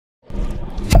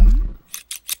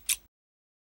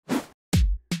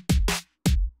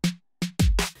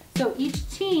So each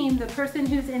team, the person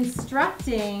who's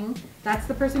instructing, that's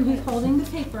the person who's holding the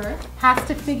paper, has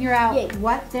to figure out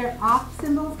what their off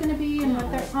symbol is going to be and what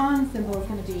their on symbol is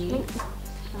going to be.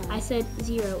 I said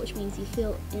 0, which means you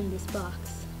fill in this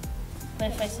box. But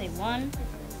if I say 1,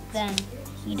 then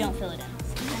you don't fill it in.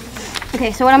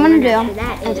 Okay, so what I'm going to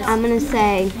do is I'm going to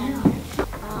say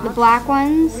the black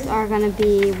ones are going to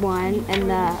be 1 and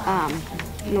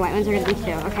the white ones are going to be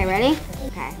 2. Okay, ready?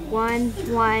 Okay, 1,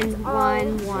 1,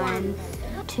 1, 1,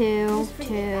 2,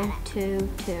 2, 2,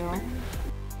 2.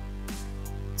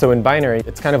 So in binary,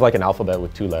 it's kind of like an alphabet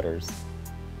with 2 letters.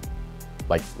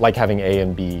 Like having A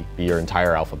and B be your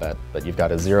entire alphabet, but you've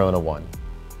got a 0 and a 1.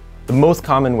 The most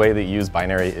common way that you use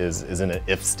binary is in an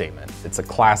if statement. It's a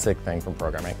classic thing from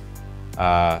programming.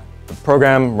 The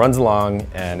program runs along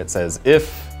and it says,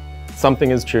 if something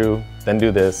is true, then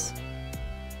do this,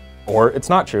 or it's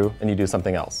not true and you do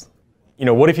something else. You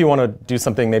know, what if you want to do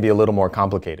something maybe a little more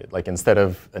complicated? Like instead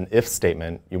of an if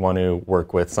statement, you want to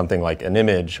work with something like an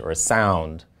image or a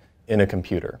sound in a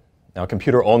computer. Now, a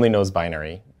computer only knows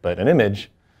binary, but an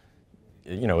image,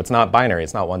 you know, it's not binary,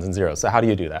 it's not ones and zeros. So how do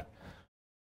you do that?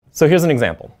 So here's an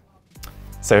example.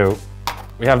 So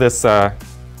we have this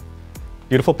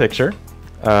beautiful picture.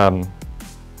 Now,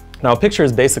 a picture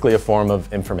is basically a form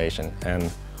of information,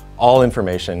 and all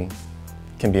information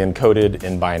can be encoded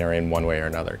in binary in one way or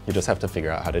another. You just have to figure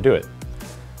out how to do it.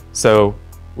 So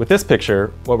with this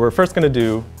picture, what we're first going to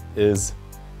do is,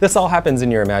 this all happens in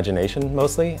your imagination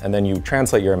mostly, and then you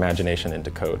translate your imagination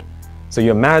into code. So you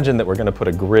imagine that we're going to put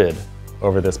a grid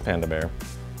over this panda bear.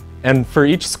 And for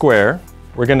each square,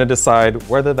 we're going to decide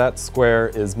whether that square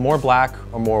is more black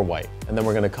or more white, and then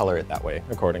we're going to color it that way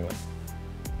accordingly.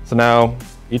 So now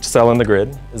each cell in the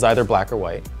grid is either black or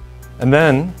white. And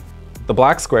then the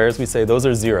black squares, we say those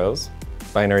are zeros,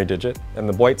 binary digit, and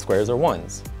the white squares are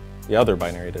ones, the other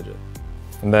binary digit.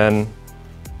 And then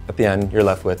at the end, you're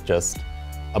left with just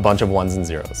a bunch of ones and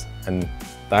zeros. And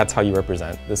that's how you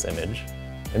represent this image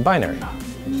in binary.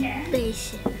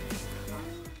 Spaceship.